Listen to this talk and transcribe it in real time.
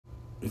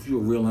if you're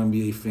a real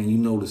NBA fan, you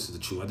know this is the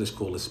truth. I just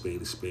call it a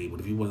spade. But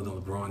if you want to know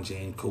LeBron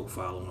James, Coke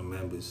following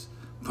members,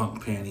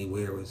 punk panty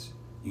wearers,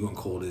 you're going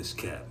to call this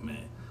cap,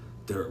 man.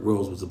 Derrick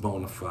Rose was a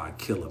bona fide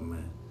killer,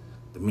 man.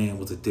 The man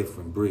was a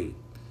different breed.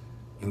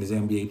 In his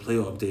NBA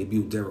playoff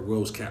debut, Derrick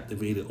Rose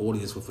captivated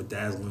audience with a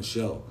dazzling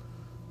show,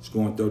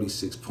 scoring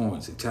 36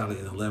 points and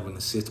tallying 11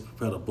 assists to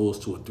propel the Bulls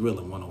to a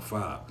thrilling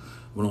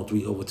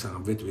 105-103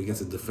 overtime victory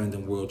against the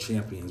defending world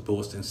champions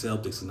Boston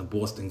Celtics in the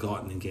Boston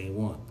Garden in Game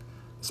 1.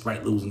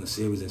 Despite losing the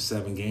series in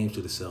 7 games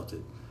to the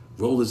Celtics,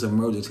 Rose's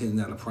emergence hinting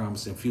at a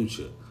promising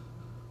future.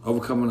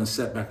 Overcoming a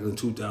setback in the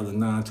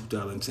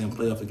 2009-2010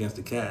 playoff against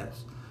the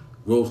Cavs,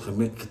 Rose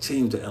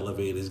continued to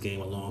elevate his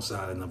game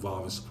alongside an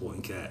evolving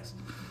supporting cast.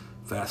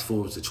 Fast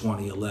forward to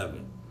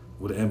 2011,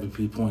 with an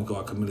MVP point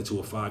guard committed to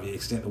a 5-year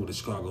extension with the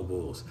Chicago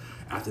Bulls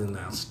after an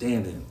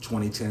outstanding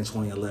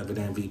 2010-2011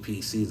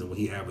 MVP season where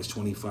he averaged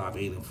 25,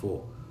 8, and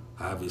 4.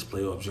 However, his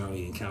playoff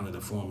journey encountered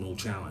a formidable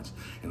challenge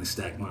in the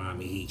stacked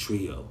Miami Heat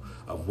trio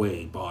of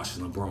Wade, Bosh,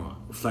 and LeBron,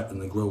 reflecting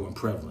the growing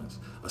prevalence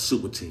of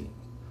super team.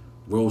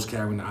 Rose,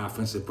 carrying the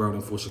offensive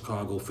burden for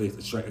Chicago, faced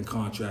a striking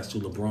contrast to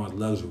LeBron's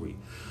luxury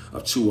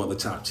of 2 other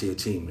top-tier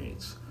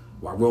teammates.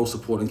 While Rose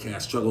supporting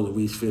cast struggled to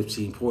reach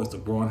 15 points,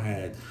 LeBron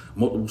had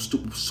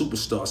multiple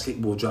superstars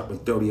capable of dropping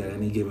 30 at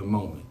any given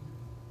moment.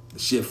 The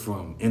shift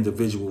from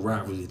individual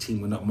rivalry to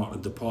teaming up marked a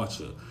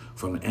departure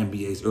from the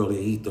NBA's earlier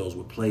ethos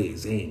where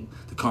players aimed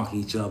to conquer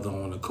each other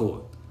on the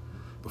court.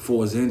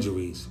 Before his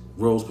injuries,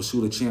 Rose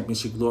pursued a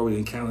championship glory,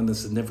 encountering a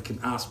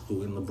significant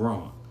obstacle in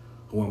LeBron,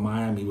 who in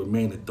Miami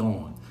remained a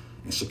thorn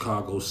in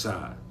Chicago's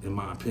side, in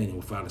my opinion,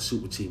 without a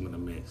super team in the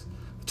mix.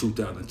 The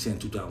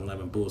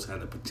 2010-2011 Bulls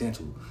had the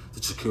potential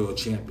to secure a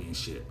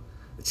championship.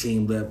 The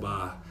team led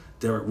by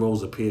Derrick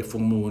Rose appeared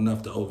formidable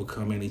enough to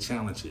overcome any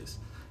challenges.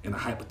 In a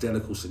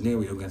hypothetical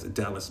scenario against the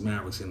Dallas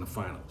Mavericks in the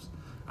finals,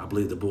 I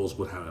believe the Bulls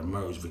would have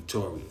emerged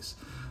victorious.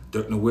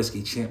 Dirk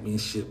Nowitzki's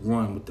championship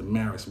run with the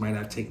Mavericks might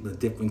have taken a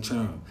different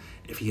turn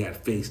if he had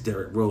faced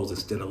Derrick Rose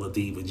instead of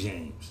LaDiva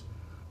James.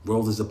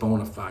 Rose is a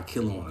bona fide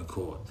killer on the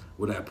court,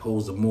 would have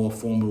posed a more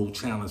formidable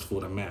challenge for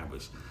the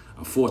Mavericks.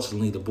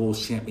 Unfortunately, the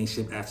Bulls'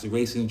 championship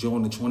aspirations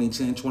during the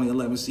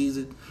 2010-2011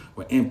 season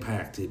were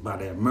impacted by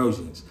the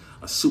emergence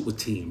of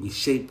Superteam,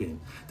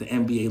 reshaping the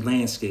NBA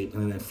landscape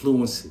and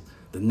influencing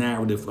the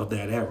narrative of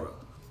that era.